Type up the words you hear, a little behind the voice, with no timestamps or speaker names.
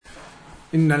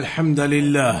إن الحمد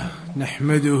لله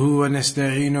نحمده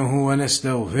ونستعينه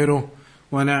ونستغفره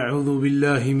ونعوذ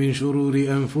بالله من شرور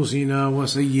أنفسنا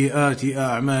وسيئات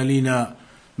أعمالنا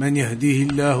من يهده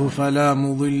الله فلا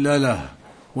مضل له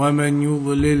ومن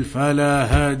يضلل فلا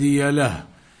هادي له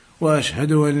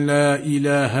وأشهد أن لا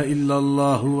إله إلا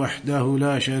الله وحده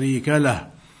لا شريك له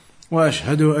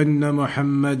وأشهد أن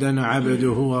محمدا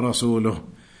عبده ورسوله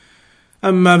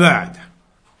أما بعد.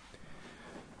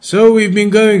 So we've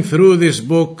been going through this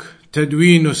book,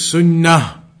 Tadween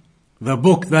Sunnah, the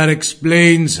book that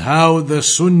explains how the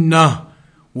Sunnah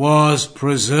was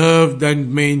preserved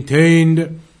and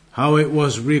maintained, how it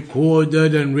was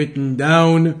recorded and written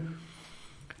down.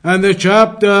 And the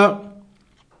chapter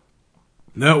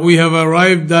that we have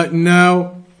arrived at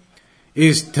now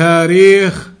is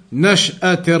Tarikh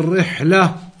Nash'at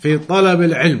al-Rihla fi Talab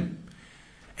al-Ilm,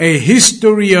 a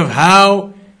history of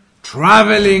how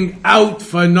traveling out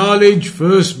for knowledge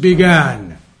first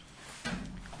began.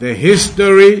 The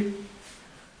history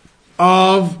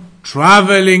of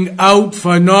traveling out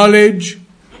for knowledge,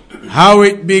 how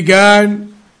it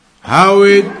began, how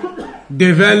it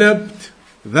developed,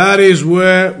 that is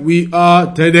where we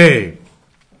are today.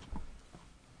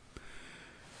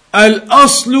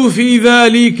 الأصل في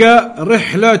ذلك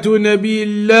رحلة نبي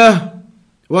الله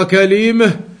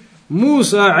وكليمه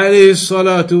موسى عليه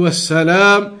الصلاة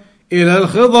والسلام إلى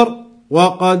الخضر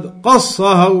وقد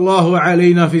قصها الله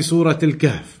علينا في سورة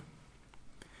الكهف.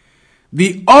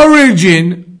 The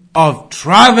origin of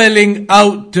traveling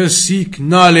out to seek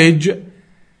knowledge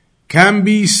can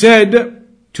be said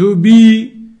to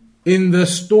be in the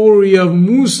story of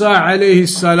Musa alayhi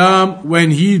salam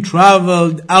when he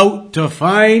traveled out to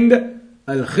find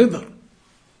Al-Khidr.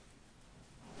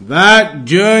 That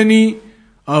journey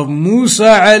of Musa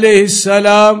alayhi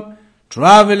salam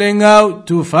traveling out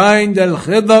to find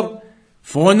Al-Khidr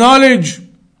for knowledge,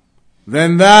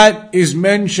 then that is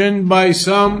mentioned by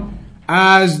some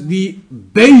as the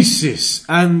basis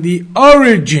and the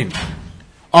origin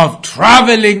of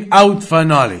traveling out for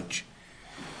knowledge.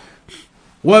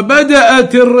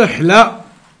 وبدأت الرحلة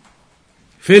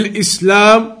في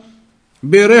الإسلام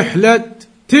برحلة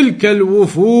تلك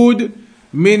الوفود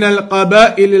من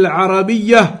القبائل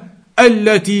العربية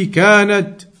التي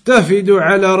كانت تفد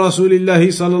على رسول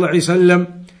الله صلى الله عليه وسلم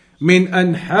من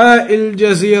أنحاء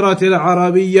الجزيرة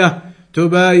العربية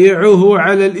تبايعه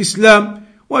على الإسلام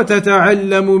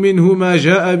وتتعلم منه ما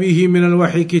جاء به من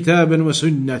الوحي كتابا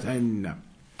وسنة.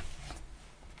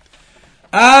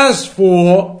 As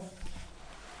for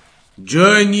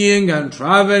journeying and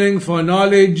traveling for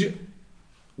knowledge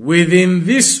within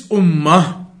this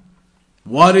ummah,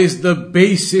 what is the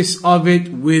basis of it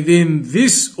within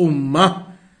this ummah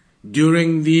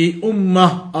during the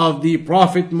ummah of the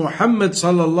Prophet Muhammad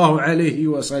sallallahu alayhi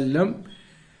wasallam?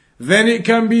 Then it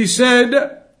can be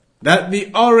said that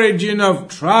the origin of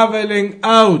traveling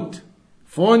out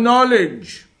for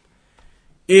knowledge,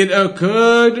 it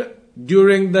occurred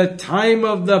during the time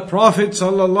of the Prophet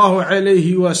sallallahu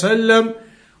alaihi wasallam,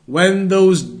 when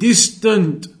those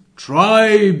distant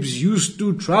tribes used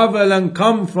to travel and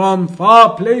come from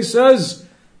far places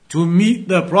to meet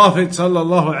the Prophet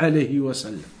sallallahu alaihi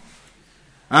wasallam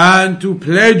and to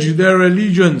pledge their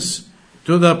allegiance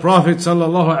to the Prophet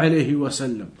sallallahu alaihi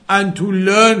wasallam and to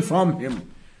learn from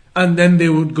him, and then they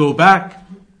would go back.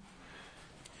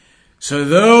 So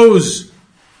those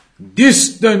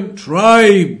distant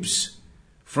tribes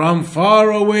from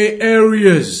faraway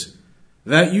areas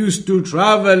that used to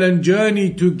travel and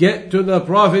journey to get to the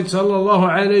Prophet sallallahu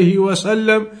alaihi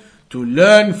wasallam, to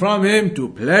learn from him, to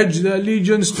pledge their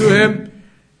allegiance to him,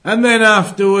 and then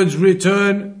afterwards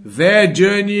return, their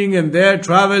journeying and their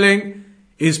traveling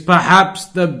is perhaps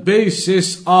the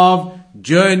basis of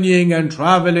journeying and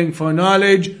traveling for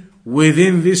knowledge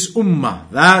within this ummah.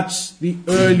 That's the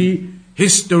early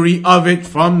history of it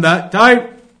from that time.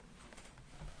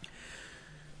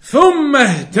 ثم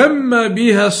اهتم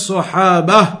بها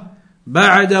الصحابة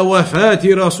بعد وفاة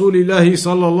رسول الله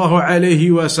صلى الله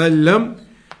عليه وسلم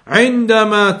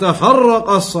عندما تفرق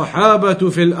الصحابة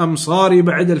في الأمصار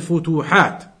بعد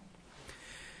الفتوحات.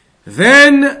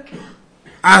 Then,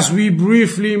 as we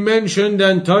briefly mentioned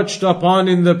and touched upon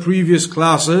in the previous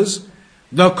classes,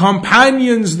 the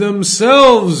companions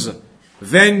themselves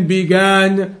then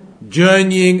began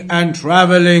journeying and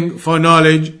traveling for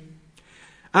knowledge.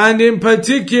 And in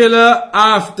particular,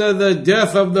 after the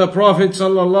death of the Prophet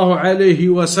sallallahu alaihi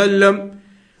wasallam,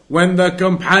 when the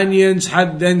companions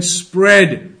had then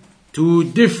spread to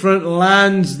different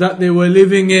lands that they were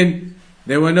living in,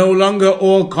 they were no longer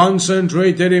all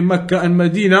concentrated in Mecca and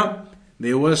Medina.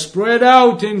 They were spread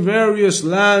out in various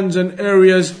lands and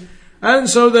areas. And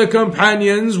so the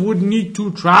companions would need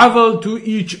to travel to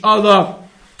each other,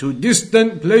 to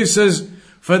distant places,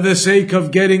 for the sake of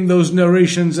getting those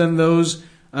narrations and those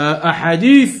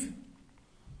ahadith.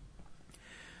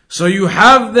 So you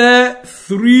have there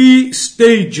 3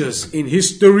 stages in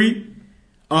history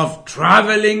of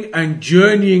traveling and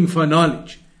journeying for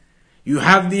knowledge. You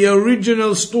have the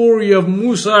original story of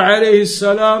Musa alayhi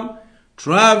salam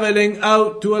traveling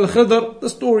out to Al-Khidr, the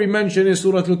story mentioned in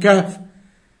Surah Al-Kahf,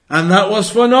 and that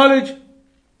was for knowledge.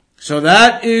 So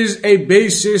that is a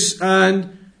basis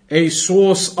and a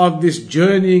source of this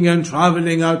journeying and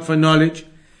traveling out for knowledge.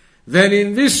 Then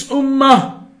in this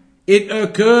ummah, it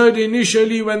occurred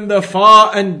initially when the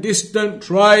far and distant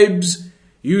tribes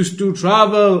used to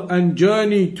travel and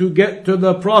journey to get to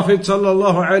the Prophet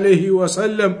sallallahu alaihi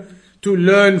wasallam to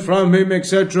learn from him,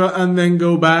 etc., and then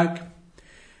go back.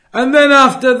 And then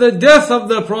after the death of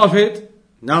the Prophet,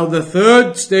 now the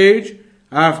 3rd stage,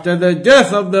 after the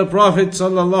death of the Prophet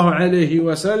sallallahu alaihi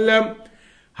wasallam,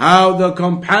 how the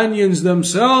companions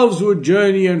themselves would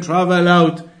journey and travel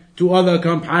out to other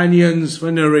companions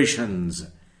for narrations.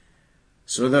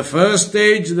 So the first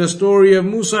stage, the story of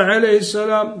Musa alayhi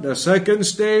salam. The second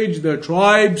stage, the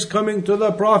tribes coming to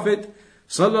the Prophet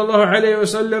sallallahu alayhi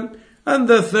wasallam. And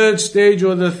the third stage,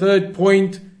 or the third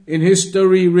point in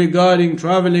history regarding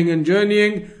traveling and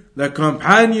journeying, the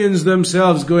companions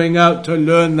themselves going out to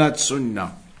learn that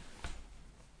sunnah.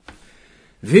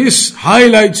 This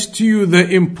highlights to you the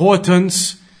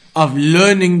importance of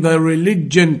learning the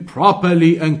religion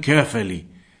properly and carefully.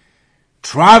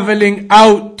 Traveling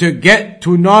out to get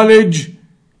to knowledge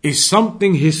is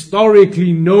something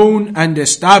historically known and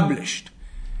established.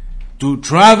 To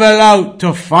travel out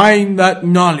to find that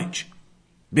knowledge,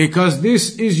 because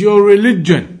this is your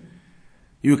religion.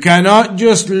 You cannot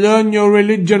just learn your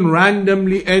religion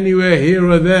randomly anywhere, here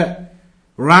or there.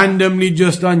 Randomly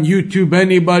just on YouTube,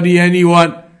 anybody,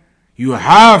 anyone. You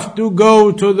have to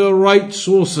go to the right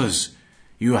sources.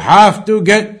 You have to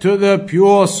get to the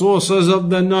pure sources of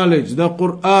the knowledge, the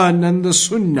Quran and the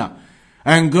Sunnah,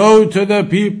 and go to the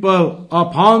people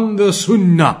upon the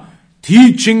Sunnah,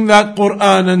 teaching that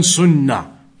Quran and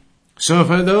Sunnah. So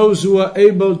for those who are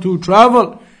able to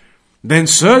travel, then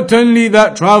certainly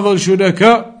that travel should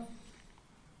occur.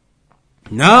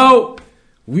 Now,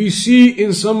 we see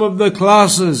in some of the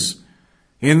classes,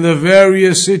 in the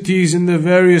various cities, in the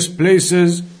various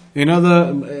places, in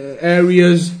other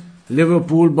areas,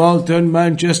 Liverpool, Bolton,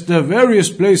 Manchester, various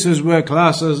places where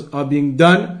classes are being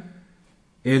done,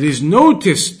 it is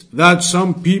noticed that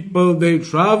some people, they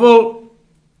travel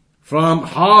from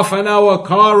half an hour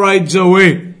car rides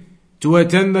away to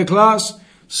attend the class.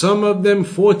 Some of them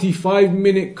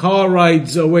 45-minute car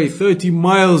rides away, 30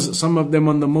 miles, some of them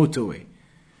on the motorway.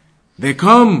 They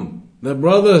come, the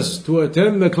brothers, to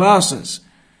attend the classes.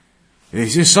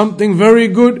 This is something very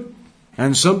good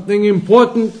and something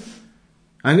important.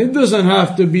 And it doesn't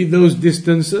have to be those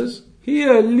distances.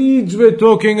 Here, Leeds we're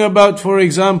talking about, for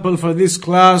example, for this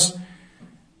class,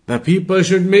 the people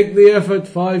should make the effort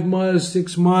 5 miles,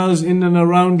 6 miles in and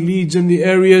around Leeds and the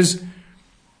areas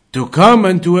to come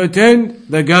and to attend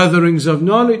the gatherings of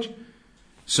knowledge.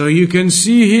 So you can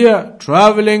see here,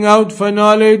 traveling out for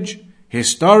knowledge,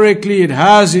 historically it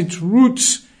has its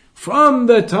roots from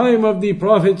the time of the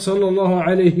Prophet sallallahu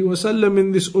alaihi wasallam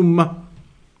in this ummah.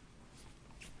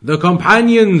 The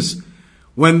companions,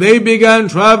 when they began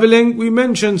traveling, we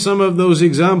mentioned some of those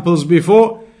examples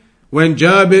before. When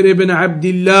Jabir ibn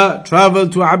Abdullah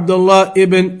traveled to Abdullah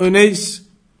ibn Unais,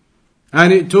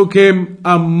 and it took him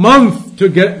a month to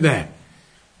get there,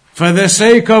 for the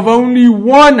sake of only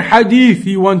one hadith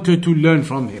he wanted to learn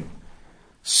from him.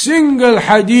 Single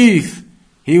hadith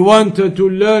he wanted to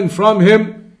learn from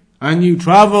him, and he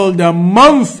traveled a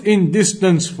month in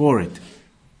distance for it.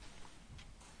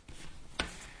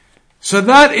 So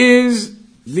that is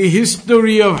the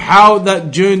history of how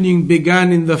that journeying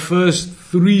began in the first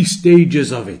 3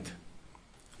 stages of it.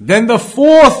 Then the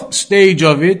 4th stage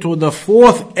of it, or the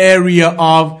 4th area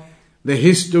of the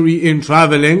history in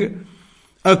traveling,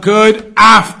 occurred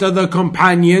after the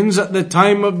companions at the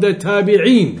time of the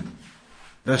tabi'een,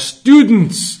 the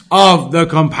students of the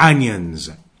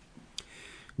companions.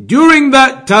 During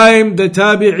that time, the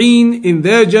tabi'een in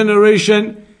their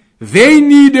generation, they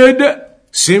needed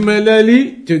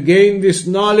similarly to gain this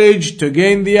knowledge, to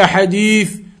gain the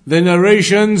ahadith, the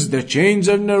narrations, the chains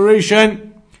of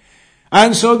narration.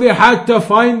 And so they had to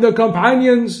find the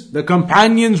companions. The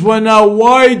companions were now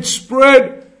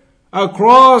widespread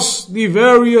across the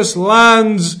various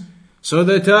lands. So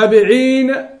the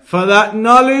tabi'een, for that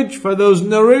knowledge, for those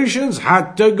narrations,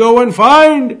 had to go and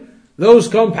find those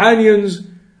companions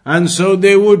And so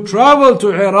they would travel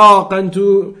to Iraq and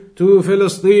to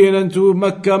Palestine and to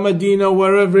Mecca, Medina,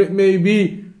 wherever it may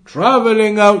be,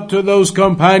 traveling out to those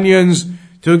companions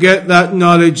to get that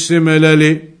knowledge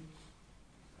similarly.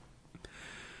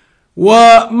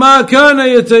 وما كان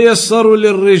يتيسر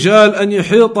للرجال أن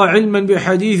يحيط علما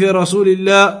بحديث رسول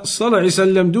الله صلى الله عليه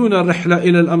وسلم دون الرحلة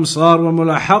إلى الأمصار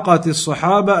وملاحقة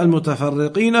الصحابة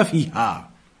المتفرقين فيها.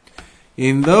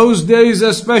 In those days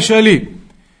especially,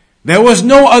 there was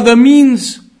no other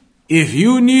means. If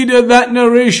you needed that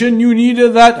narration, you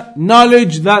needed that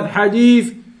knowledge, that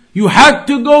hadith, you had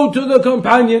to go to the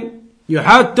companion. You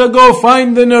had to go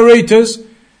find the narrators.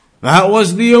 That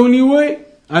was the only way.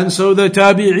 And so the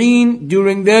tabi'een,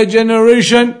 during their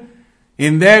generation,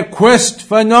 in their quest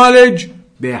for knowledge,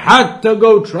 they had to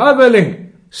go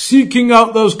traveling, seeking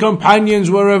out those companions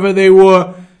wherever they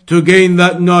were to gain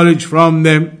that knowledge from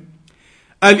them.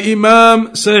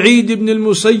 Al-Imam Sa'id ibn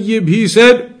al-Musayyib, he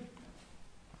said,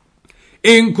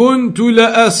 إن كنت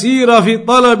لأسير في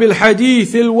طلب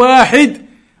الحديث الواحد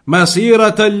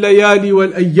مسيرة الليالي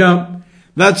والأيام.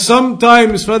 That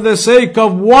sometimes for the sake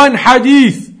of one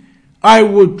hadith, I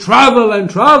would travel and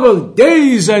travel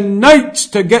days and nights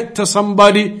to get to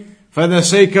somebody for the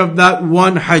sake of that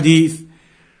one hadith.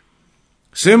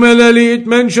 Similarly, it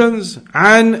mentions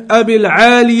عن أبي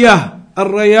العالية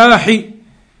الرياحي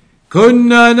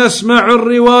كنا نسمع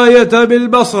الرواية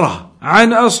بالبصرة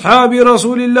عن أصحاب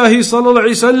رسول الله صلى الله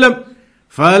عليه وسلم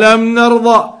فلم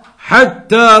نرضى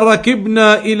حتى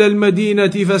ركبنا إلى المدينة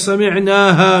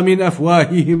فسمعناها من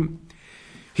أفواههم.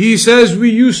 He says we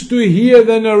used to hear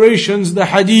the narrations, the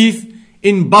hadith,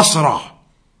 in Basra,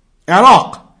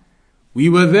 Iraq. We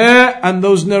were there and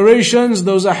those narrations,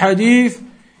 those hadith,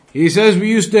 he says we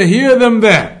used to hear them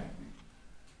there.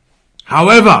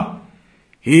 However,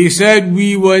 he said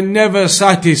we were never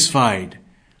satisfied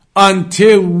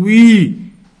until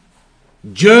we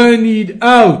journeyed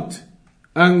out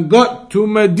and got to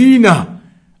Medina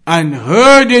and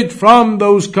heard it from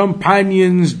those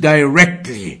companions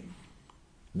directly.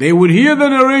 They would hear the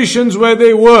narrations where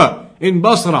they were in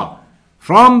Basra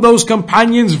from those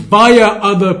companions via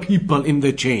other people in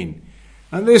the chain.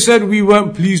 And they said we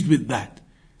weren't pleased with that.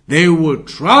 They would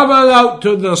travel out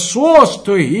to the source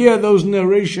to hear those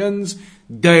narrations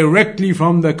directly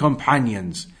from the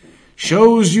companions.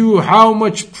 Shows you how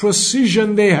much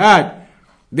precision they had.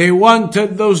 They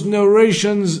wanted those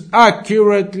narrations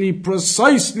accurately,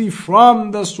 precisely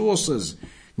from the sources,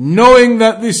 knowing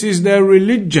that this is their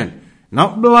religion.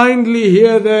 Not blindly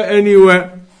here, there,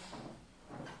 anywhere.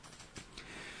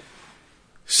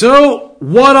 So,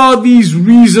 what are these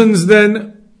reasons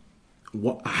then?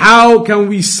 How can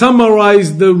we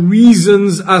summarize the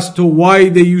reasons as to why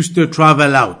they used to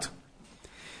travel out?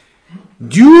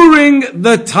 During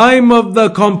the time of the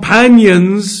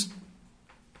companions,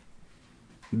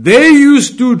 they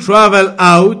used to travel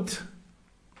out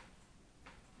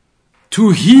to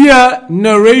hear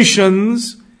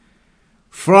narrations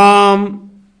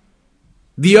from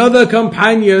the other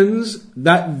companions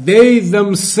that they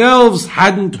themselves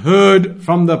hadn't heard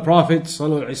from the Prophet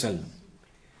ﷺ.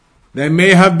 There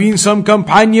may have been some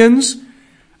companions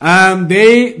and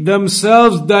they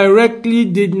themselves directly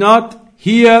did not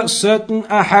hear certain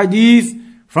ahadith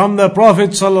from the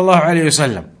Prophet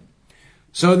ﷺ.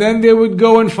 So then they would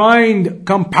go and find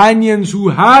companions who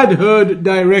had heard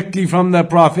directly from the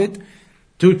Prophet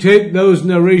to take those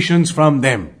narrations from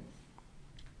them.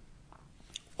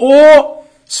 Or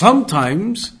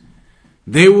sometimes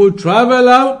they would travel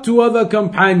out to other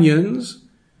companions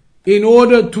in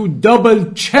order to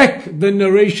double check the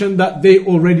narration that they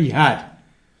already had.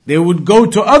 They would go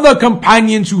to other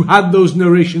companions who had those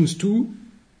narrations too,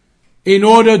 in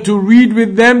order to read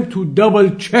with them to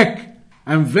double check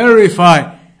and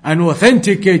verify and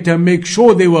authenticate and make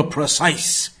sure they were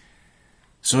precise.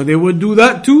 So they would do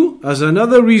that too as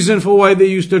another reason for why they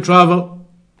used to travel.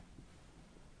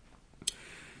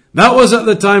 That was at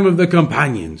the time of the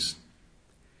companions.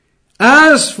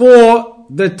 As for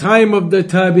the time of the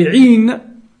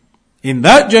tabi'een, in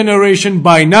that generation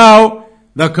by now,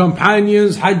 the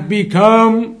companions had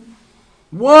become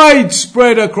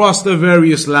widespread across the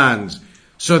various lands.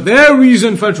 So their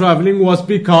reason for traveling was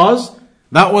because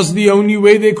that was the only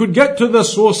way they could get to the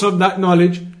source of that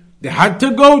knowledge. They had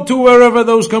to go to wherever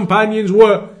those companions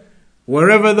were.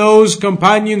 Wherever those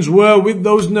companions were with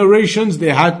those narrations, they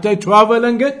had to travel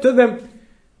and get to them.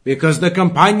 Because the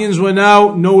companions were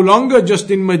now no longer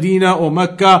just in Medina or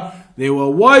Mecca, they were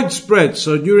widespread.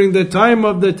 So during the time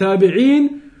of the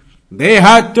tabi'een, they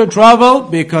had to travel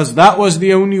because that was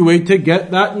the only way to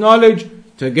get that knowledge,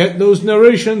 to get those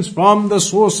narrations from the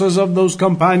sources of those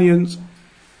companions.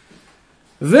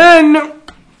 Then,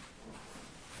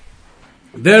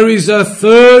 there is a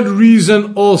third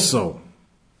reason also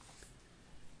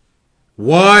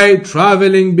why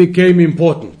traveling became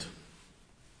important.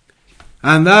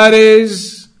 And that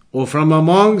is, or from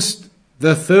amongst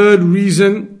the third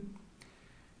reason,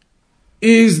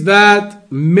 is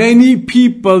that many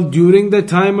people during the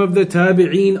time of the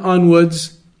Tabi'een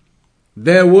onwards,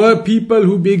 there were people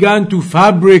who began to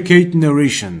fabricate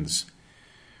narrations.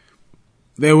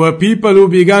 There were people who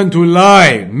began to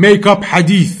lie, make up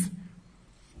hadith.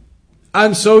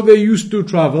 And so they used to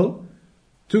travel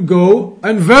to go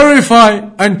and verify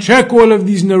and check all of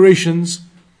these narrations,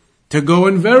 to go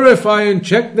and verify and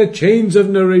check the chains of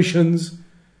narrations,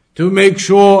 to make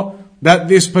sure that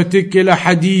this particular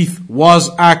hadith was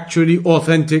actually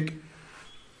authentic.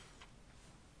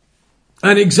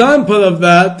 An example of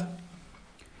that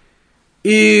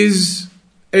is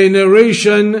a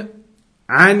narration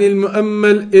عن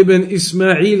المؤمل ابن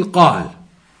إسماعيل قال,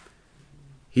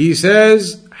 he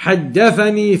says,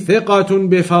 حدثني ثقة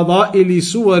بفضائل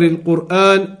سور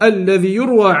القرآن الذي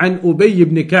يروى عن أبي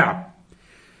بن كعب.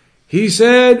 He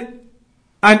said,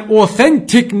 an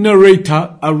authentic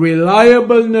narrator, a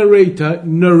reliable narrator,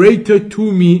 narrated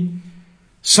to me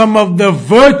some of the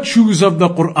virtues of the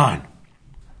Quran.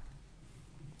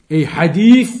 A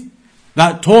hadith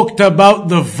that talked about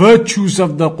the virtues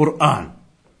of the Quran.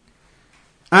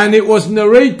 And it was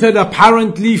narrated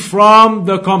apparently from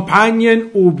the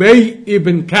companion Ubay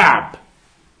ibn Ka'b.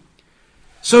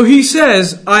 So he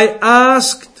says, I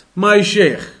asked my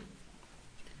sheikh,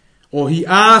 or he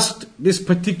asked this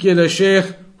particular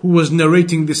sheikh who was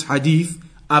narrating this hadith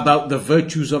about the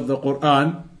virtues of the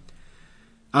Quran,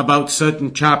 about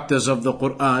certain chapters of the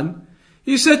Quran.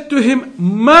 He said to him,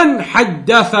 Man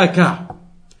haddathaka?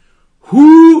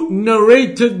 Who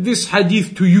narrated this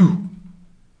hadith to you?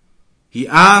 He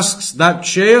asks that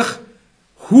sheikh,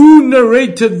 who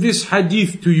narrated this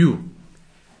hadith to you?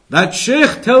 That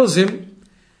sheikh tells him,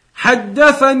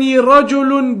 حدثني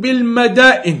رجل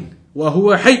بالمدائن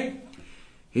وهو حي.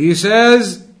 He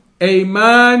says, a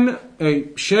man,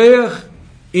 a sheikh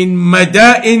in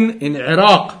Madain in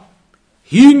Iraq,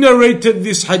 he narrated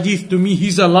this hadith to me.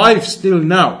 He's alive still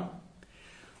now.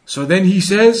 So then he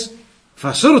says,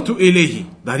 فَصِرْتُ إِلَيْهِ,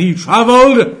 that he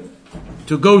traveled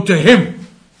to go to him.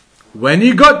 When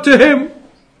he got to him,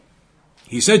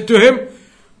 he said to him,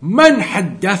 مَنْ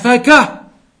حَدَّثَكَ?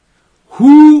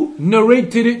 Who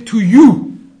narrated it to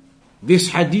you? This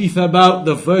hadith about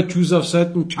the virtues of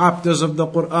certain chapters of the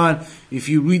Quran. If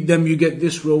you read them, you get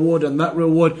this reward and that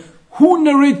reward. Who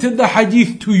narrated the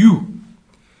hadith to you?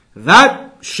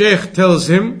 That sheikh tells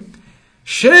him,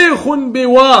 Shaykhun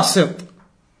biwasit,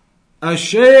 a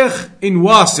sheikh in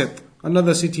Wasit,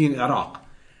 another city in Iraq.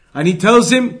 And he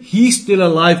tells him he's still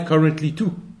alive currently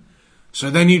too. So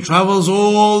then he travels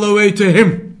all the way to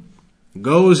him.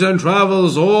 Goes and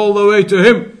travels all the way to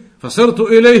him. فَصِرْتُ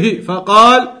إِلَيْهِ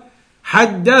فَقَالْ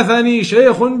حَدَّثَنِي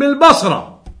شَيْخٌ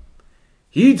بِالْبَصْرَةِ.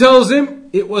 He tells him,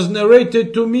 it was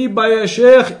narrated to me by a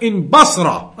sheikh in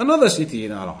Basra, another city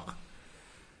in Iraq.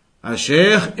 A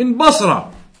sheikh in Basra.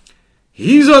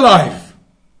 He's alive.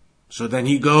 So then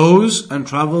he goes and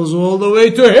travels all the way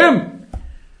to him.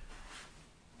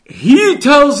 He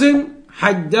tells him,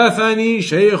 حدثني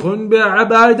شيخ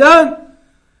بعبادان,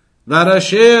 that a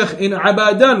sheikh in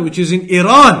Abadan, which is in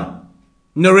Iran,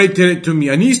 narrated it to me,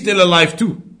 and he's still alive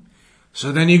too.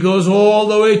 So then he goes all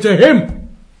the way to him.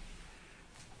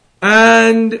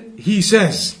 And he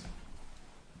says,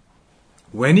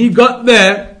 when he got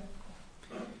there,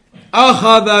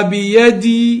 أخذ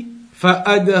بيدي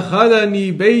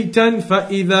فأدخلني بيتا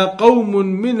فإذا قوم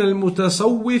من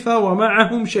المتصوفة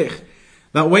ومعهم شيخ.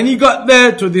 That when he got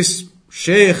there to this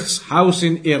sheikh's house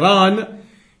in Iran,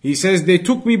 he says, they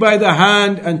took me by the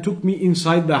hand and took me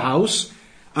inside the house,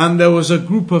 and there was a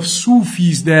group of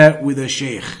Sufis there with a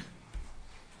sheikh.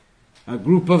 A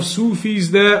group of Sufis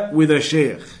there with a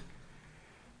sheikh.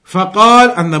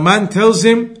 فقال, and the man tells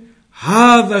him,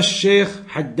 هذا الشيخ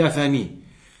حدثني.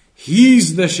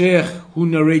 He's the sheikh who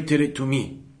narrated it to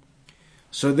me.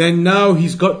 So then now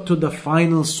he's got to the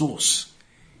final source.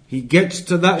 He gets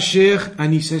to that sheikh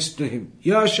and he says to him,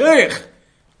 Ya sheikh,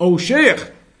 oh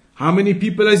sheikh, how many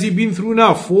people has he been through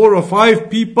now? 4 or 5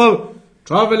 people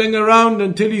traveling around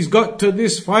until he's got to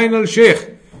this final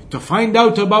sheikh to find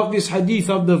out about this hadith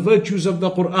of the virtues of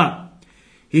the Quran.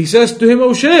 He says to him,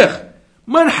 oh sheikh,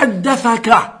 man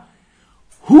haddathaka?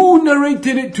 Who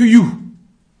narrated it to you?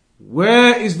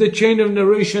 Where is the chain of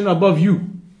narration above you?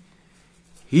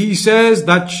 He says,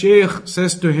 that sheikh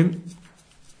says to him,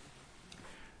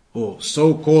 or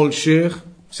so-called sheikh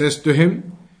says to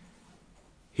him,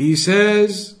 he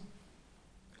says,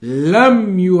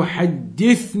 لم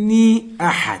يحدثني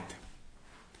أحد.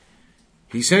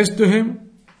 He says to him,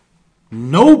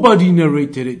 nobody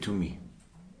narrated it to me.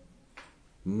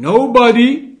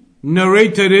 Nobody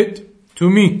narrated it to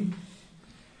me.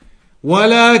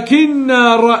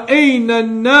 وَلَكِنَّا رَأَيْنَا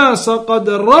النَّاسَ قَدْ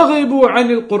رَغِبُوا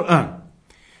عَنِ الْقُرْآنِ.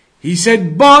 He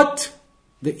said, but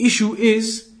the issue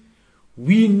is,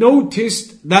 we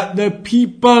noticed that the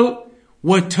people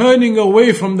were turning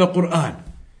away from the Qur'an.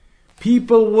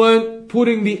 People weren't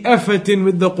putting the effort in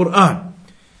with the Qur'an.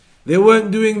 They weren't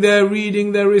doing their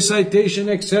reading, their recitation,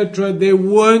 etc. They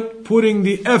weren't putting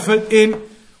the effort in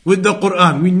with the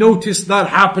Qur'an. We noticed that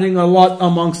happening a lot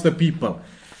amongst the people.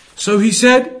 So he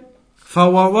said,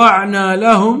 فَوَضَعْنَا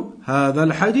لَهُمْ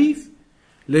هَذَا الْحَدِيثِ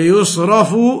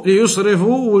لِيُصْرِفُوا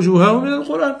وُجُوهَهُمْ مِنَ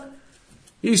الْقُرْآنِ.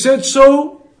 He said,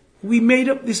 so we made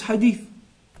up this hadith.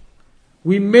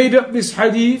 We made up this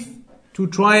hadith to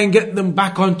try and get them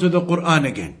back onto the Qur'an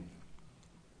again.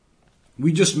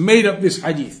 We just made up this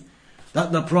hadith.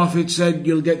 That the Prophet said,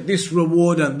 you'll get this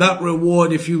reward and that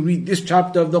reward if you read this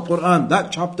chapter of the Qur'an,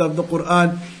 that chapter of the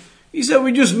Qur'an. He said,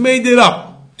 we just made it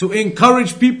up to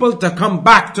encourage people to come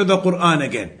back to the Qur'an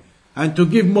again. And to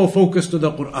give more focus to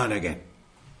the Qur'an again.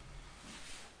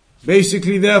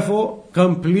 Basically, therefore,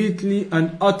 completely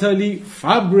and utterly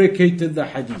fabricated the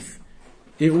hadith.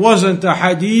 It wasn't a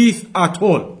hadith at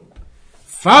all.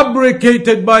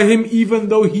 Fabricated by him, even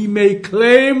though he may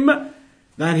claim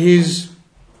that his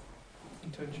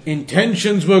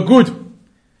intentions were good.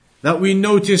 That we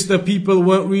noticed the people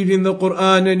weren't reading the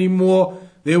Qur'an anymore.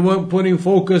 They weren't putting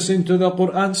focus into the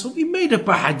Qur'an. So we made up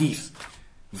a hadith.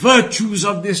 Virtues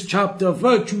of this chapter,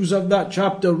 virtues of that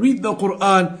chapter. Read the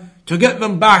Qur'an to get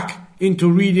them back into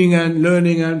reading and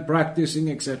learning and practicing,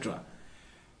 etc.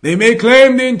 They may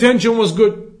claim the intention was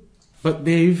good, but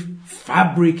they've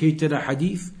fabricated a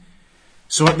hadith.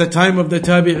 So at the time of the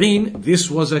Tabi'een, this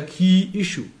was a key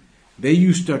issue. They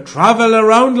used to travel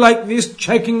around like this,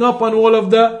 checking up on all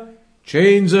of the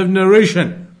chains of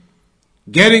narration,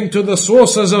 getting to the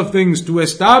sources of things to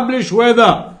establish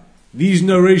whether these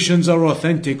narrations are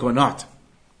authentic or not.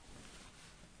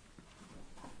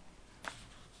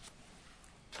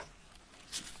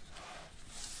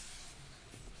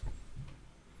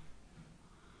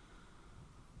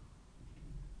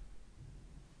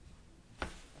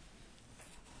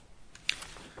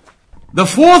 The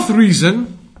fourth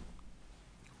reason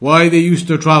why they used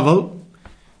to travel,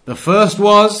 the first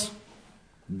was,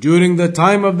 during the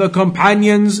time of the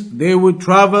companions, they would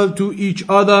travel to each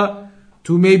other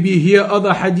to maybe hear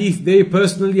other hadith they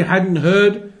personally hadn't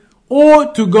heard,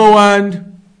 or to go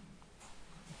and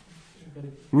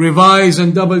revise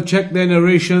and double check their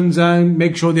narrations and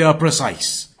make sure they are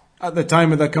precise. At the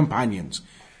time of the companions.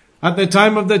 At the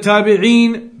time of the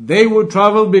Tabi'een, they would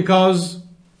travel because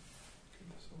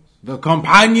the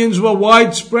companions were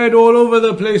widespread all over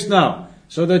the place now.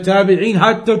 So the Tabi'een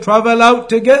had to travel out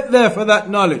to get there for that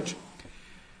knowledge.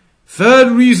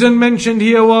 Third reason mentioned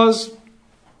here was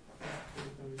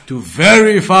to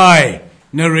verify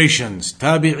narrations.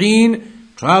 Tabi'een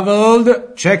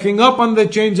traveled checking up on the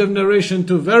chains of narration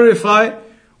to verify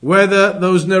whether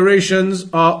those narrations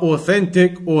are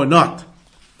authentic or not.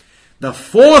 The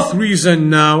fourth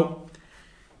reason now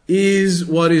is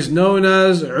what is known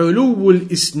as ulul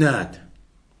isnad.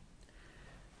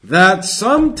 That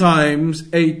sometimes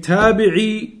a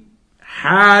tabi'i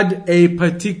had a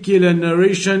particular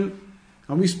narration,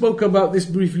 and we spoke about this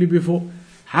briefly before,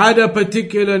 had a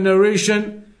particular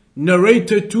narration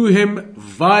narrated to him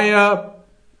via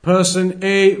person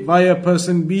A, via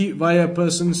person B, via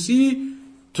person C,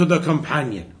 to the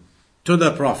companion, to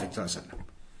the Prophet ﷺ.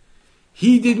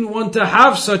 He didn't want to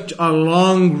have such a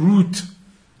long route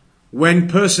when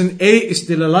person A is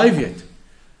still alive yet.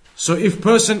 So if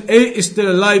person A is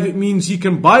still alive, it means he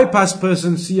can bypass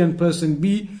person C and person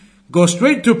B, go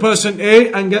straight to person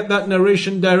A and get that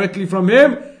narration directly from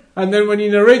him. And then when he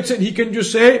narrates it, he can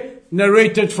just say,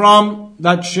 narrated from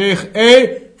that Shaykh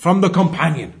A, from the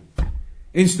companion.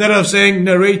 Instead of saying,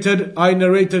 I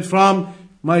narrated from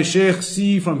my Shaykh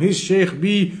C, from his Shaykh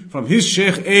B, from his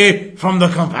Shaykh A, from the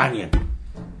companion.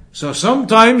 So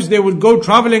sometimes they would go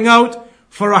traveling out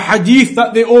for a hadith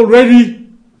that they already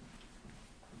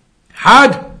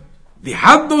had. They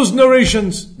had those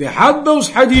narrations, they had those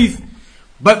hadith,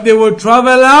 but they would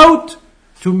travel out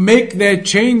to make their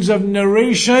chains of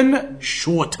narration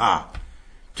shorter,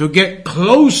 to get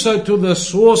closer to the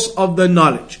source of the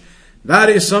knowledge. That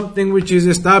is something which is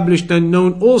established and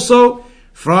known also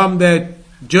from their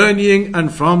journeying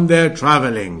and from their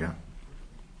traveling.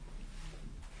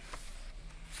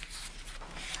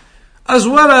 As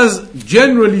well as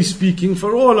generally speaking,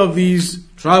 for all of these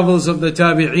travels of the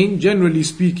Tabi'een, generally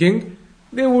speaking,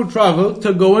 they would travel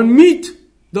to go and meet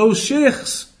those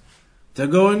sheikhs, to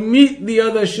go and meet the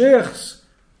other sheikhs,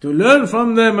 to learn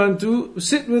from them and to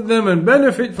sit with them and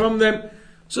benefit from them.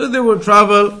 So they would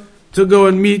travel to go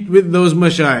and meet with those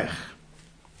mashayikh.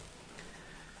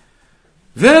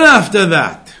 Then after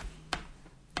that,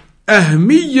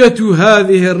 أهمية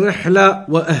هذه الرحلة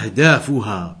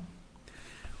وأهدافها.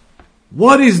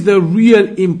 What is the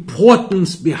real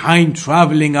importance behind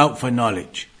traveling out for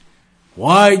knowledge?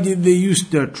 Why did they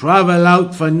used to travel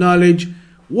out for knowledge?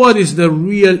 What is the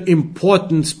real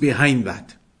importance behind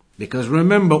that? Because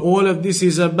remember, all of this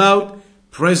is about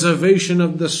preservation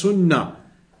of the Sunnah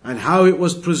and how it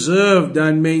was preserved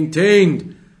and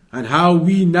maintained and how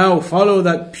we now follow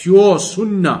that pure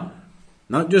Sunnah.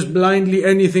 Not just blindly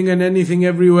anything and anything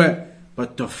everywhere,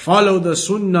 but to follow the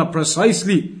Sunnah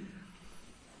precisely.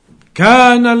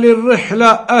 كان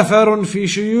للرحلة أثر في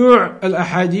شيوع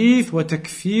الأحاديث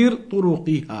وتكثير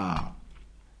طرقها.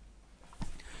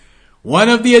 One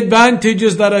of the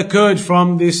advantages that occurred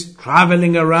from this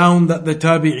traveling around that the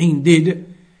Tabi'een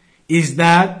did is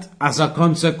that, as a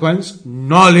consequence,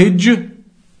 knowledge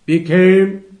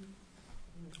became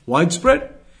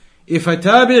widespread. If a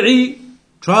Tabi'i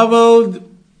traveled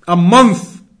a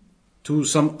month to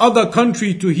some other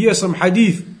country to hear some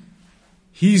hadith,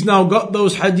 he's now got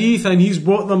those hadith and he's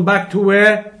brought them back to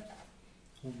where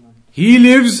he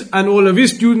lives, and all of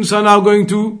his students are now going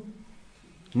to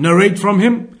narrate from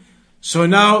him. So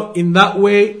now in that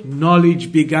way,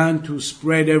 knowledge began to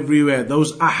spread everywhere.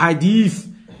 Those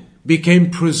ahadith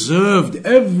became preserved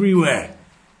everywhere.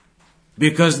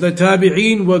 Because the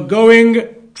Tabi'een were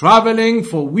traveling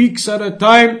for weeks at a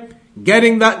time,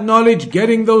 getting that knowledge,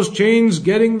 getting those chains,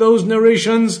 getting those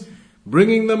narrations,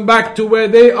 bringing them back to where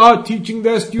they are teaching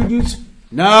their students.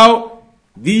 Now,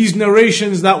 these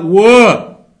narrations that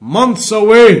were months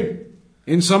away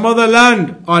in some other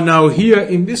land are now here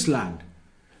in this land.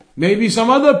 Maybe some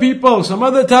other people, some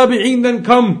other Tabi'een then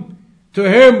come to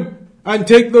him and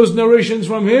take those narrations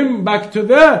from him back to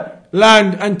their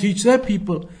land and teach their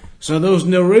people. So those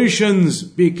narrations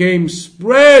became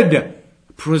spread,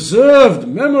 preserved,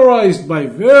 memorized by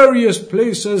various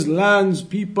places, lands,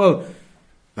 people.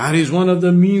 That is one of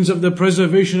the means of the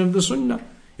preservation of the Sunnah.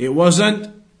 It wasn't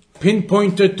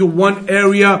pinpointed to one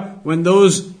area. When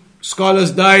those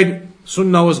scholars died,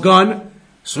 Sunnah was gone.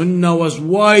 Sunnah was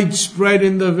widespread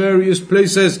in the various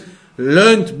places,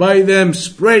 learnt by them,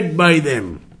 spread by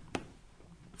them.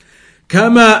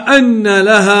 كما أن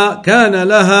كان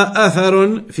لها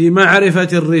أثر في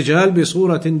معرفة الرجال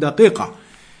بصورة دقيقة.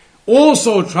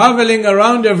 Also, traveling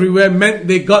around everywhere meant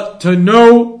they got to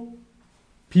know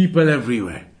people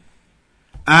everywhere.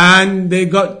 And they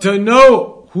got to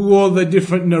know who all the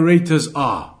different narrators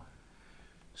are.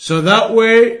 So that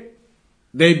way,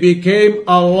 they became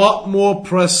a lot more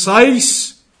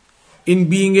precise in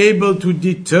being able to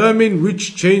determine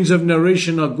which chains of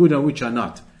narration are good and which are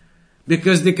not.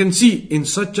 Because they can see in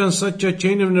such and such a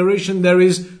chain of narration there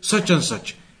is such and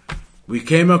such. We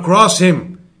came across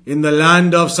him in the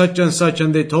land of such and such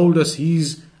and they told us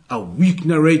he's a weak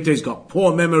narrator, he's got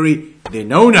poor memory. They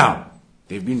know now.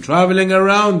 They've been traveling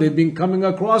around, they've been coming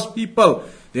across people,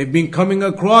 they've been coming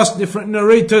across different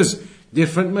narrators,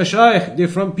 different mashayikh,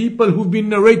 different people who've been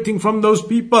narrating from those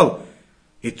people.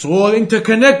 It's all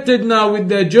interconnected now with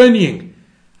their journeying.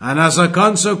 And as a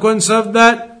consequence of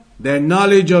that, their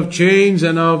knowledge of chains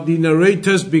and of the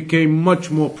narrators became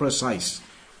much more precise.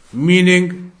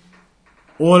 Meaning,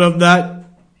 all of that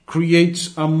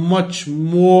creates a much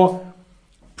more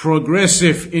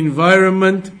progressive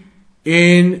environment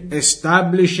in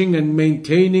establishing and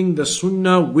maintaining the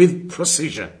Sunnah with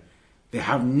precision. They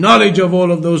have knowledge of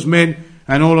all of those men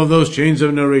and all of those chains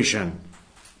of narration.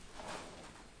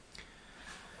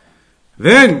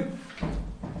 Then,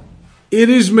 it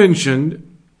is mentioned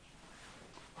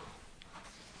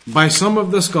by some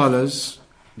of the scholars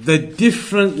the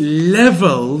different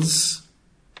levels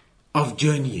of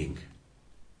journeying.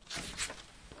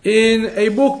 In a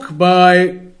book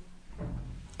by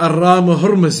Ar-Rama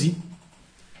Hurmuzi,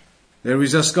 there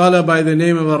is a scholar by the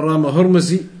name of Ar-Rama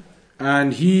Hurmuzi,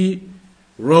 and he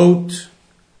wrote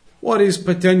what is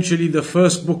potentially the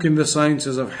first book in the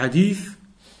sciences of hadith,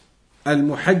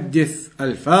 Al-Muhaddith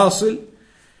Al-Fasil.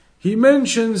 He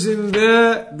mentions in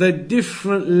there the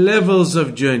different levels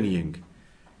of journeying.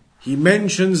 He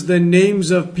mentions the names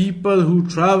of people who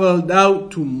traveled out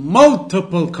to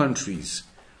multiple countries,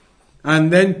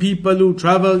 and then people who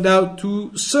traveled out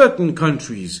to certain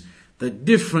countries, the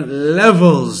different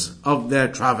levels of their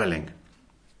traveling.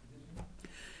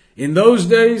 In those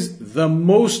days, the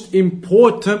most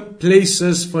important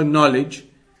places for knowledge,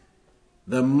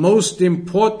 the most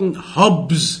important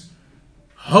hubs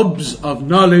hubs of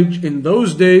knowledge in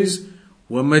those days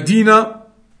were Medina,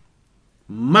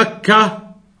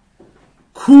 Mecca,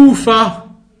 Kufa,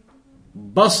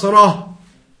 Basra,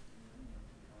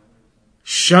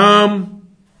 Sham,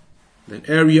 the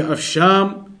area of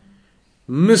Sham,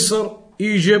 Misr,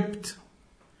 Egypt,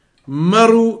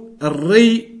 Maru,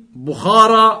 Al-Ray,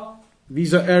 Bukhara.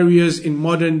 These are areas in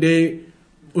modern day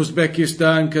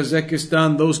Uzbekistan,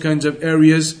 Kazakhstan, those kinds of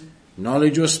areas.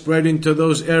 Knowledge was spread into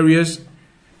those areas.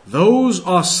 Those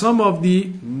are some of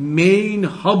the main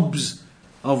hubs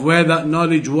of where that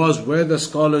knowledge was, where the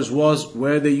scholars was,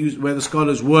 where the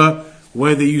scholars were,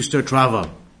 where they used to travel.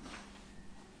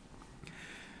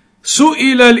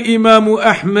 سئل الإمام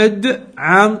أحمد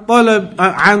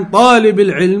عن طالب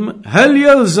العلم هل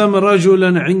يلزم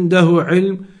رجلا عنده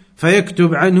علم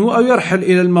فيكتب عنه أو يرحل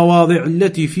إلى المواضع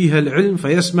التي فيها العلم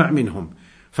فيسمع منهم،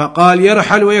 فقال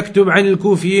يرحل ويكتب عن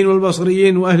الكوفيين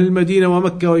والبصريين وأهل المدينة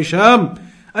ومكة وشام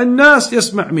الناس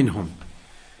يسمع منهم.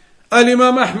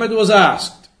 Al-Imam Ahmad was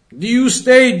asked, do you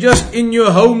stay just in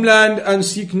your homeland and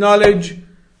seek knowledge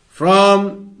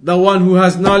from the one who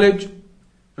has knowledge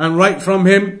and write from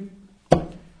him?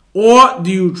 Or do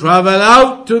you travel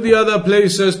out to the other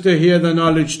places to hear the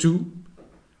knowledge too?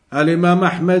 Al-Imam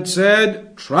Ahmad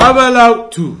said, travel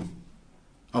out too.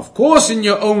 Of course in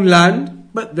your own land,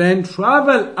 but then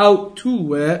travel out too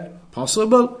where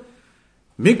possible.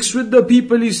 Mix with the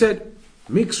people, he said.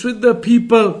 Mix with the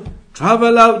people.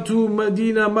 Travel out to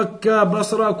Medina, Mecca,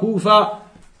 Basra, Kufa,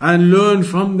 and learn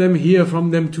from them, hear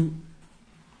from them too.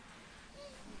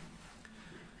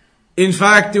 In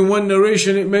fact, in one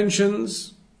narration it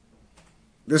mentions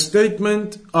the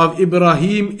statement of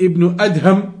Ibrahim ibn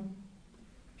Adham.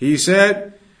 He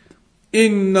said,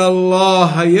 إِنَّ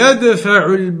اللَّهَ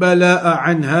يَدْفَعُ الْبَلَاءَ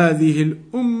عَنْ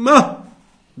هَذِهِ الْأُمَّةِ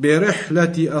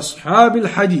بِرِحْلَةِ أَصْحَابِ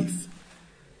الْحَدِيثِ.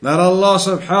 That Allah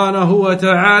subhanahu wa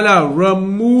ta'ala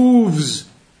removes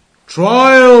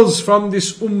trials from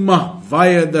this ummah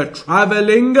via the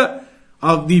traveling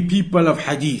of the people of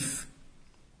hadith.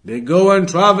 They go and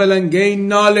travel and gain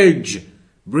knowledge,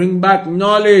 bring back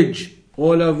knowledge,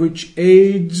 all of which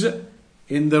aids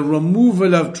in the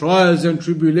removal of trials and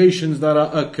tribulations that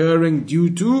are occurring due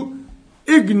to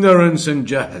ignorance and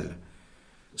jahl.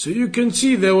 So you can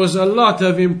see there was a lot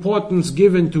of importance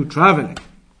given to traveling.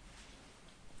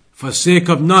 For sake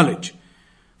of knowledge.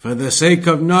 For the sake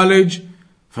of knowledge,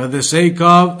 for the sake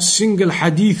of single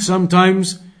hadith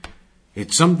sometimes,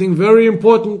 it's something very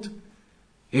important.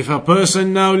 If a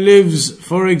person now lives,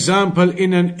 for example,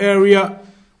 in an area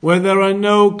where there are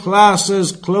no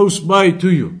classes close by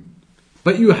to you,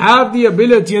 but you have the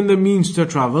ability and the means to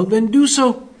travel, then do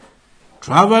so.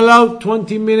 Travel out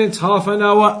 20 minutes, half an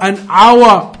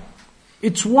hour.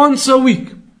 It's once a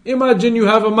week. Imagine you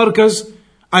have a markaz,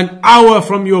 an hour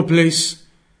from your place,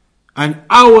 an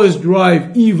hour's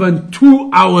drive, even 2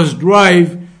 hours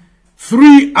drive,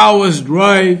 3 hours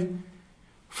drive,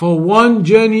 for one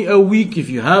journey a week. If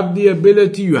you have the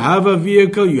ability, you have a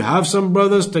vehicle, you have some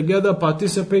brothers together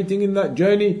participating in that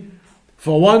journey,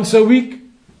 for once a week,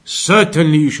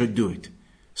 certainly you should do it.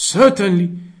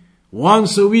 Certainly.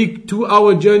 Once a week, 2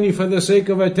 hour journey for the sake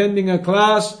of attending a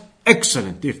class,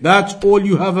 excellent. If that's all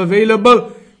you have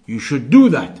available, you should do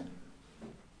that.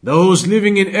 Those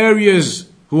living in areas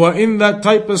who are in that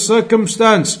type of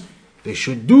circumstance, they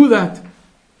should do that.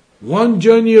 One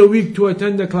journey a week to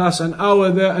attend a class, an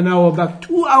hour there, an hour back,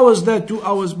 2 hours there, 2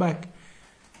 hours back.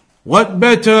 What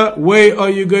better way are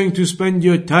you going to spend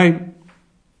your time?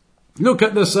 Look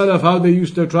at the Salaf, how they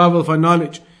used to travel for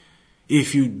knowledge.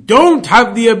 If you don't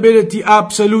have the ability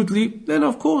absolutely, then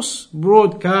of course,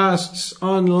 broadcasts,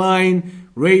 online,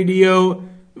 radio,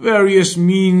 various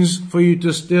means for you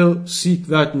to still seek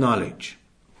that knowledge.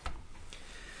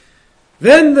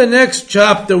 Then the next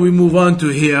chapter we move on to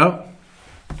here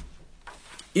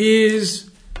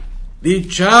is the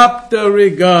chapter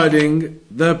regarding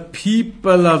the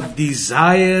people of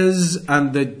desires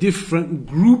and the different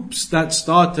groups that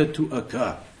started to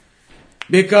occur.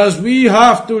 Because we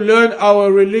have to learn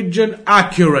our religion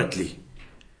accurately.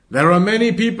 There are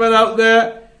many people out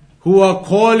there who are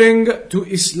calling to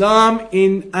Islam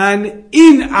in an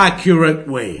inaccurate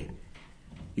way.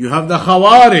 You have the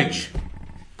Khawarij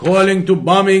calling to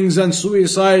bombings and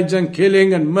suicides and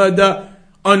killing and murder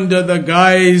under the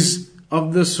guise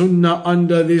of the Sunnah,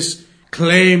 under this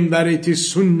claim that it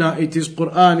is Sunnah, it is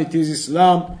Quran, it is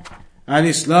Islam. And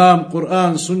Islam,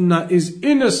 Quran, Sunnah is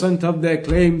innocent of their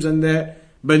claims and their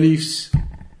beliefs.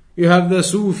 You have the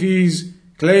Sufis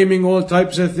claiming all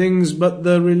types of things, but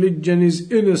the religion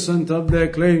is innocent of their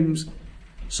claims.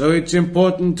 So it's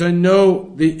important to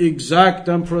know the exact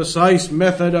and precise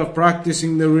method of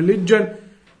practicing the religion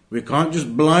We can't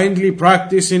just blindly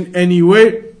practice in any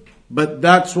way. But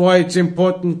that's why it's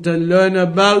important to learn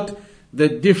about the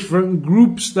different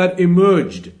groups that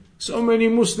emerged. So many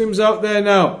Muslims out there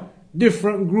now,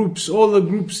 different groups, all the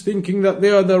groups thinking that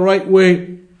they are the right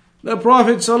way. The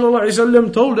Prophet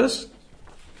ﷺ told us,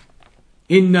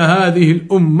 إن هذه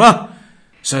الأمة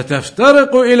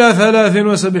ستفترق إلى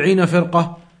 73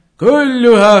 فرقة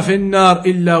كلها في النار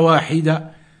إلا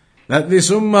واحدة. That this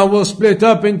ummah will split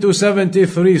up into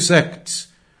 73 sects,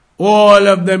 all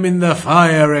of them in the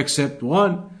fire except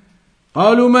one.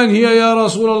 قالوا من هي يا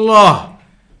رسول الله?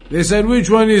 They said, which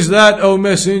one is that, O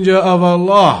Messenger of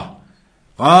Allah?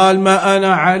 قال ما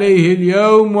أنا عليه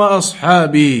اليوم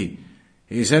وأصحابي.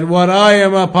 He said, what I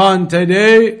am upon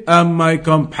today and my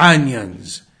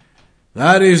companions.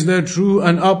 That is the true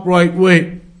and upright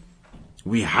way.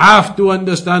 We have to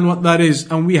understand what that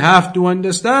is, and we have to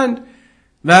understand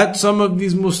that some of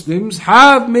these Muslims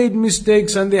have made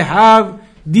mistakes and they have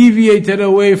deviated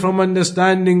away from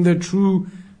understanding the true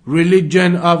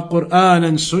religion of Quran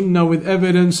and Sunnah with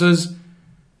evidences.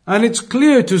 And it's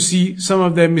clear to see some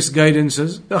of their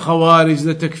misguidances. The Khawarij,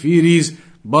 the Takfiris,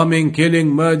 bombing, killing,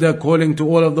 murder, calling to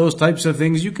all of those types of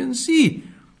things. You can see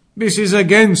this is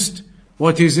against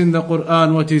what is in the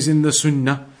Quran, what is in the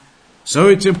Sunnah. So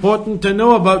it's important to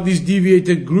know about these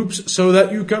deviated groups so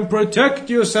that you can protect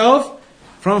yourself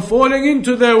from falling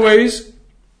into their ways.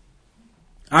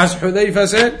 As Hudayfa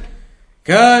said,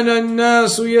 كان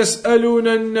الناس يسألون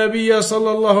النبي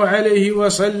صلى الله عليه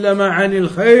وسلم عن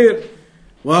الخير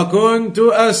وكنت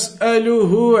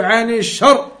أسأله عن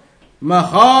الشر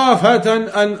مخافة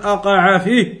أن أقع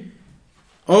فيه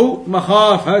أو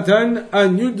مخافة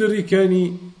أن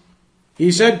يدركني.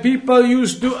 He said people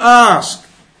used to ask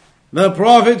the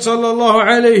Prophet sallallahu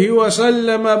alaihi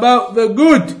wasallam about the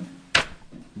good,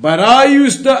 but I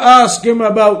used to ask him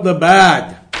about the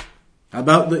bad,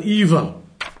 about the evil,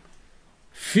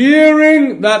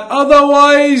 fearing that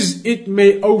otherwise it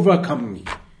may overcome me.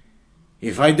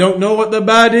 If I don't know what the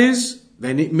bad is,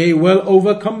 then it may well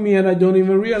overcome me and I don't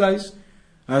even realize.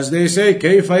 As they say,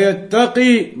 كيف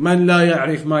يتقي من لا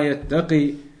يعرف ما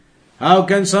يتقي. How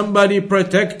can somebody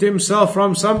protect himself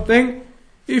from something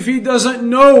if he doesn't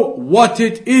know what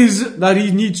it is that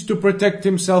he needs to protect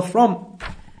himself from?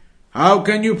 How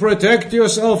can you protect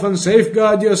yourself and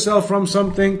safeguard yourself from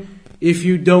something if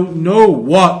you don't know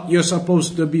what you're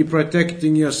supposed to be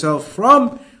protecting yourself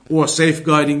from or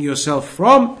safeguarding yourself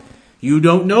from? You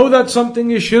don't know that something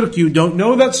is shirk. You don't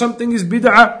know that something is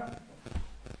bid'ah.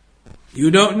 You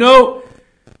don't know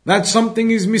that something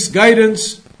is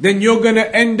misguidance. Then you're going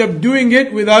to end up doing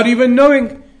it without even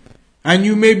knowing. And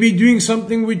you may be doing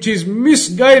something which is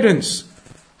misguidance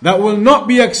that will not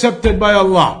be accepted by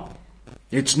Allah.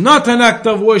 It's not an act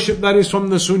of worship that is from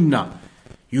the Sunnah.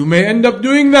 You may end up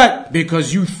doing that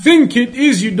because you think it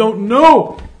is. You don't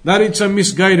know that it's a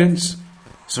misguidance.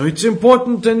 So it's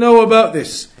important to know about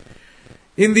this.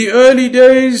 In the early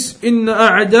days, إن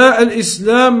أعداء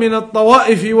الإسلام من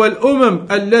الطوائف والأمم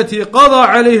التي قضى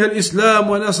عليها الإسلام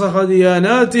ونسخ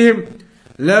دياناتهم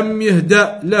لم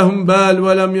يهدأ لهم بال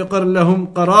ولم يقر لهم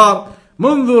قرار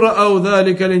منذ رأوا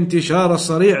ذلك الانتشار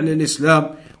الصريع للإسلام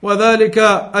وذلك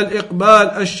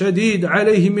الإقبال الشديد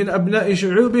عليه من أبناء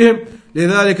شعوبهم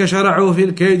لذلك شرعوا في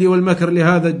الكيد والمكر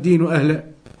لهذا الدين وأهله.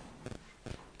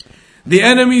 The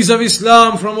enemies of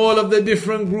Islam from all of the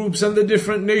different groups and the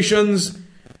different nations,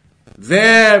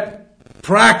 their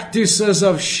practices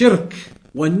of shirk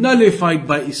were nullified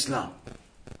by Islam.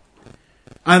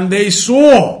 And they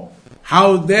saw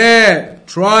how their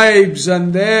tribes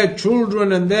and their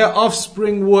children and their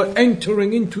offspring were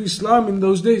entering into Islam in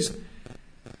those days.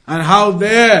 And how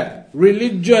their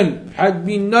religion had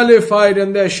been nullified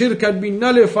and their shirk had been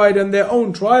nullified and their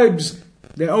own tribes,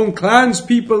 their own clans,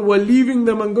 people were leaving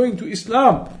them and going to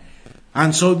Islam.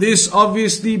 And so this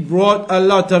obviously brought a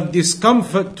lot of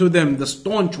discomfort to them, the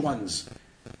staunch ones.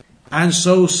 And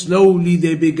so slowly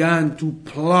they began to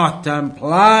plot and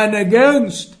plan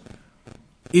against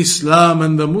Islam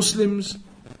and the Muslims.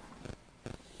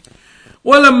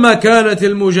 ولما كانت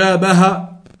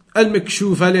المجابهة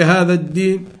المكشوفة لهذا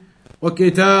الدين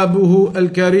وكتابه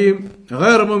الكريم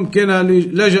غير ممكنة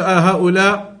لجأ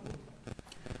هؤلاء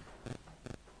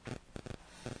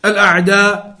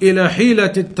الأعداء إلى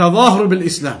حيلة التظاهر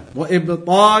بالإسلام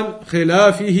وإبطال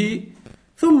خلافه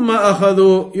ثم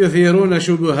أخذوا يثيرون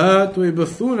شبهات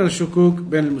ويبثون الشكوك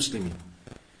بين المسلمين.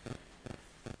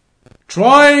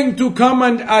 Trying to come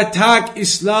and attack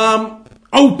Islam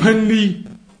openly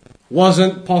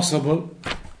wasn't possible.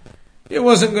 It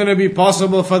wasn't going to be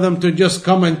possible for them to just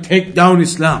come and take down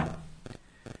Islam.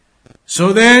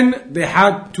 So then they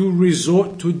had to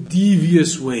resort to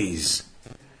devious ways.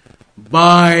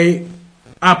 by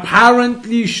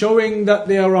apparently showing that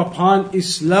they are upon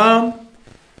Islam,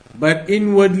 but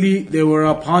inwardly they were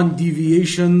upon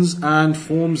deviations and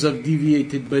forms of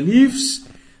deviated beliefs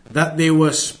that they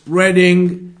were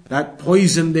spreading, that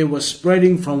poison they were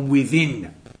spreading from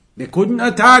within. They couldn't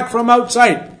attack from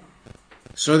outside.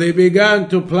 So they began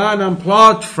to plan and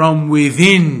plot from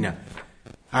within,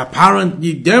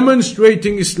 apparently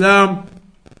demonstrating Islam,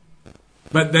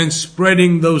 but then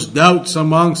spreading those doubts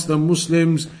amongst the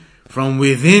Muslims from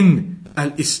within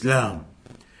al-Islam.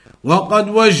 وَقَدْ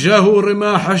وَجَّهُوا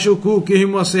رِمَاحَ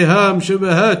شُكُوكِهِمْ وَسِهَامْ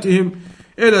شُبُهَاتِهِمْ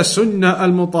إِلَى السُّنَّةِ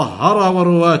الْمُطَهَّرَةِ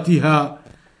وَرُوَاتِهَا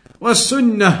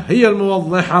والسنة هي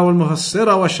الموضحة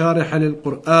والمفسرة والشارحة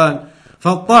للقرآن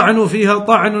فالطعن فيها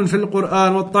طعن في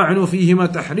القرآن والطعن فيهما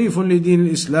تحريف لدين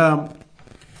الإسلام.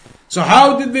 So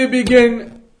how did they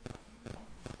begin?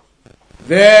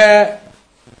 Their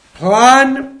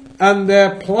plan and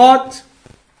their plot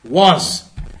was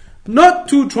not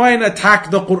to try and attack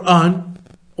the Quran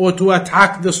or to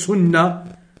attack the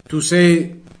Sunnah, to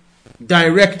say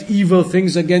direct evil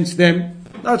things against them.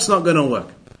 That's not going to work.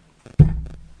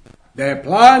 Their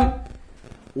plan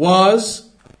was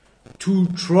to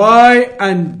try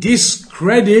and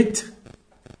discredit,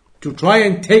 to try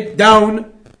and take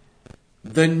down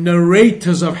the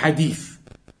narrators of hadith.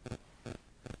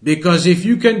 Because if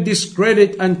you can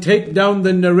discredit and take down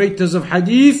the narrators of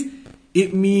hadith,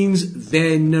 it means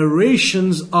their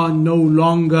narrations are no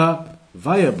longer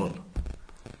viable.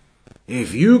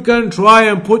 If you can try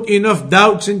and put enough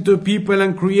doubts into people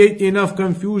and create enough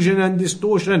confusion and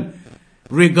distortion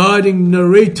regarding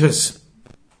narrators,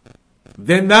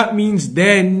 then that means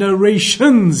their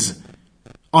narrations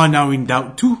are now in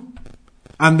doubt too.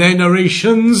 And their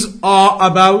narrations are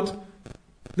about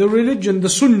the religion, the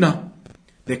Sunnah.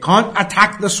 They can't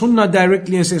attack the Sunnah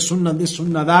directly and say Sunnah this,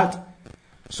 Sunnah that.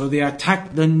 So they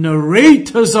attack the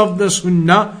narrators of the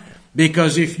Sunnah,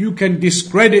 because if you can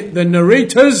discredit the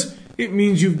narrators, it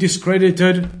means you've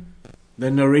discredited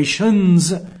the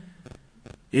narrations.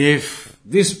 If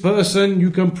this person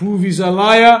you can prove is a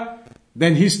liar,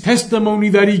 then his testimony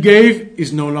that he gave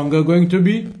is no longer going to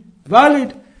be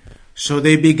valid. So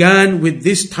they began with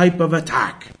this type of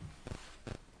attack,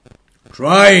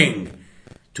 trying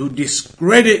to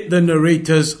discredit the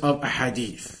narrators of a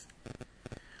hadith.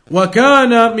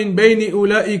 وكان من بين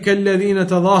أولئك الذين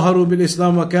تظاهروا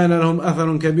بالإسلام وكان لهم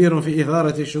أثر كبير في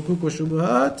إثارة الشكوك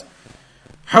والشبهات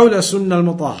حول السنة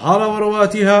المطهرة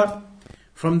ورواتها.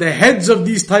 From the heads of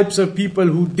these types of people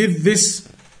who did this,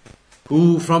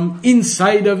 who from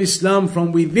inside of Islam,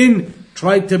 from within,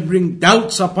 tried to bring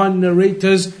doubts upon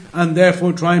narrators and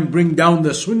therefore try and bring down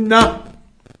the Sunnah,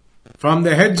 from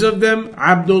the heads of them,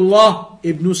 Abdullah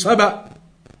ibn Saba.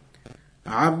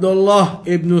 Abdullah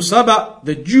ibn Saba,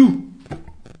 the Jew.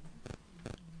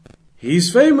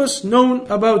 He's famous, known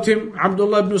about him,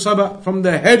 Abdullah ibn Saba, from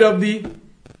the head of the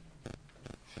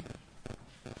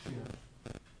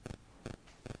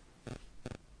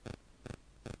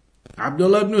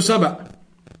Abdullah ibn Saba,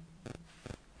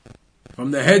 from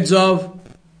the heads of,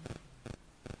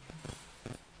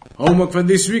 homework for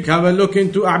this week, have a look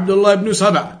into Abdullah ibn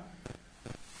Saba.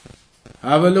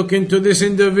 Have a look into this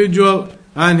individual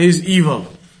and his evil.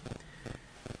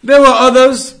 There were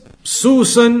others,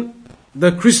 Susan,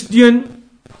 the Christian,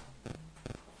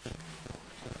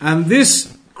 and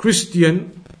this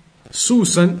Christian,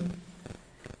 Susan,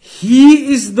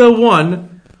 he is the one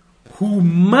who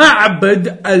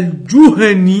Ma'bad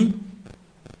al-Juhani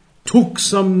took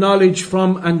some knowledge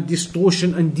from and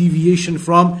distortion and deviation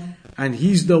from, and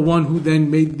he's the one who then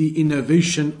made the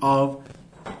innovation of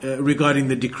regarding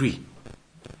the decree.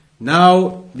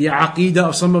 Now the aqidah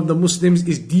of some of the Muslims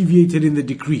is deviated in the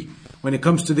decree when it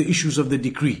comes to the issues of the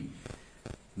decree.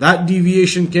 That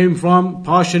deviation came from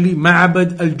partially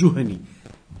Ma'bad al-Juhani.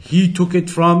 He took it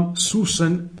from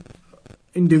Susan,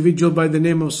 individual by the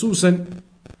name of Susan,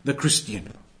 the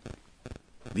Christian.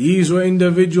 These were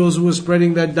individuals who were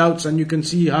spreading their doubts, and you can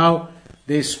see how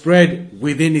they spread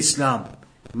within Islam.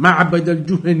 Ma'bad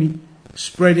al-Juhani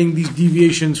spreading these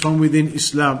deviations from within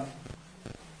Islam.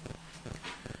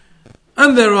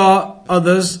 And there are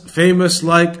others famous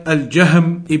like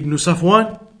Al-Jahm ibn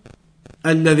Safwan,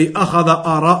 الذي أخذ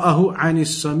آراءه عن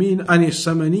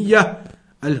السمنية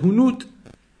الهنود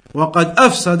وقد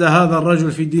أفسد هذا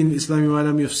الرجل في الدين الإسلامي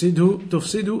ولم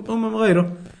تفسده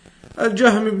غيره.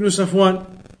 Al-Jahm ibn Safwan,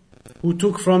 who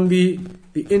took from the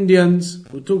Indians,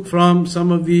 who took from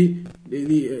some of the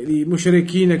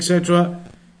mushrikeen, etc.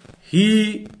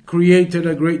 He created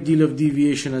a great deal of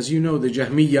deviation, as you know, the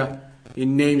Jahmiyyah,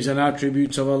 in names and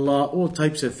attributes of Allah, all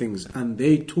types of things. And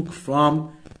they took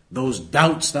from those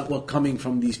doubts that were coming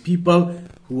from these people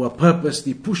who are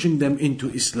purposely pushing them into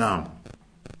Islam.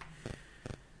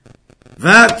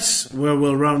 That's where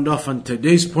we'll round off on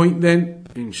today's point then.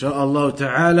 Insha'Allah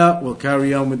ta'ala, we'll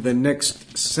carry on with the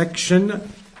next section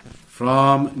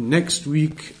from next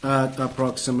week at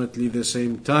approximately the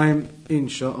same time.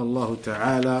 Insha'Allah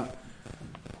ta'ala.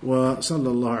 Wa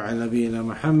sallallahu ala nabiyyina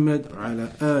Muhammad wa ala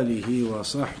alihi wa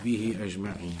sahbihi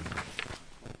ajma'in.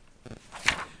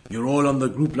 You're all on the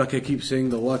group, like I keep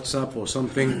saying, the WhatsApp or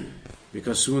something,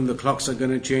 because soon the clocks are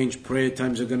going to change, prayer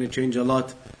times are going to change a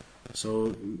lot.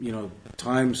 So,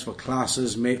 times for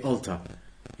classes may alter.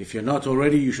 If you're not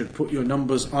already, you should put your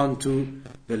numbers onto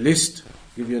the list.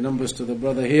 Give your numbers to the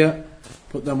brother here,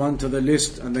 put them onto the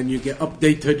list, and then you get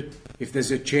updated if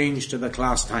there's a change to the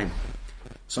class time.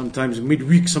 Sometimes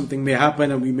midweek something may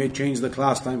happen and we may change the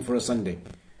class time for a Sunday.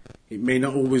 It may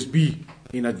not always be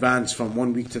in advance from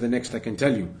one week to the next, I can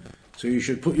tell you. So you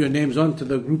should put your names onto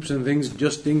the groups and things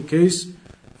just in case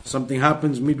something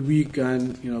happens midweek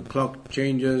and clock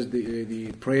changes,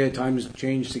 the prayer times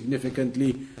change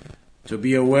significantly, to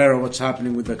be aware of what's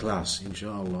happening with the class,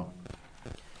 inshallah.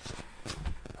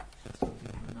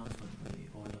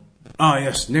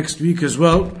 Yes, next week as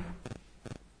well,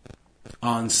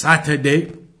 on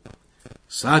Saturday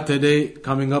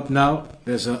coming up now,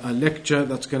 there's a lecture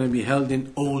that's going to be held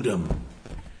in Oldham.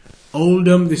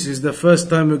 This is the first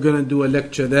time we're going to do a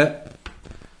lecture there.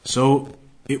 So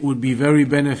it would be very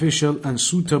beneficial and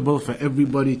suitable for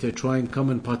everybody to try and come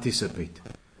and participate.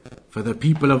 For the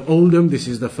people of Oldham, this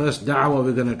is the first da'wah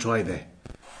we're going to try there.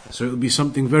 So it will be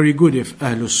something very good if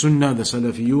Ahlul Sunnah, the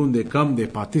Salafiyun, they come, they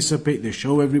participate, they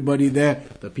show everybody there,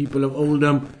 the people of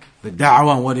Oldham, the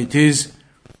da'wah and what it is.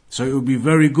 So it would be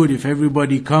very good if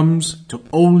everybody comes to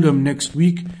Oldham next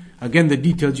week. Again, the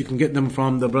details, you can get them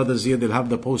from the brothers here. They'll have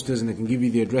the posters and they can give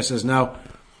you the addresses now.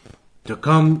 To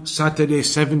come Saturday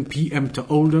 7 p.m. to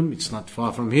Oldham, it's not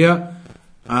far from here,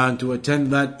 and to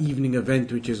attend that evening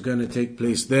event which is going to take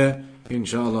place there,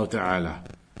 inshallah ta'ala.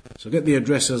 So get the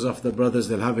addresses of the brothers,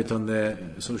 they'll have it on their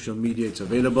social media, it's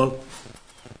available.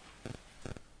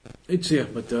 It's here,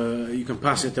 but you can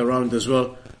pass it around as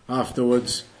well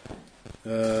afterwards.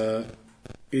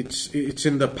 It's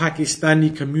in the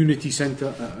Pakistani Community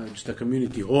Center, just a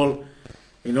community hall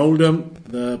in Oldham.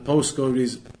 The postcode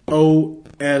is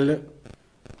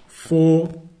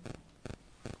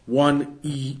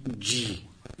OL41EG.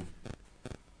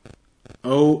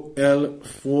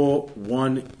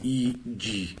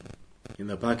 OL41EG in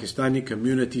the Pakistani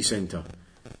Community Center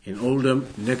in Oldham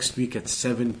next week at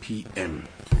 7 p.m.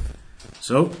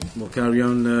 So we'll carry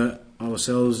on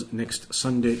ourselves next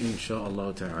Sunday,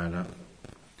 inshallah ta'ala.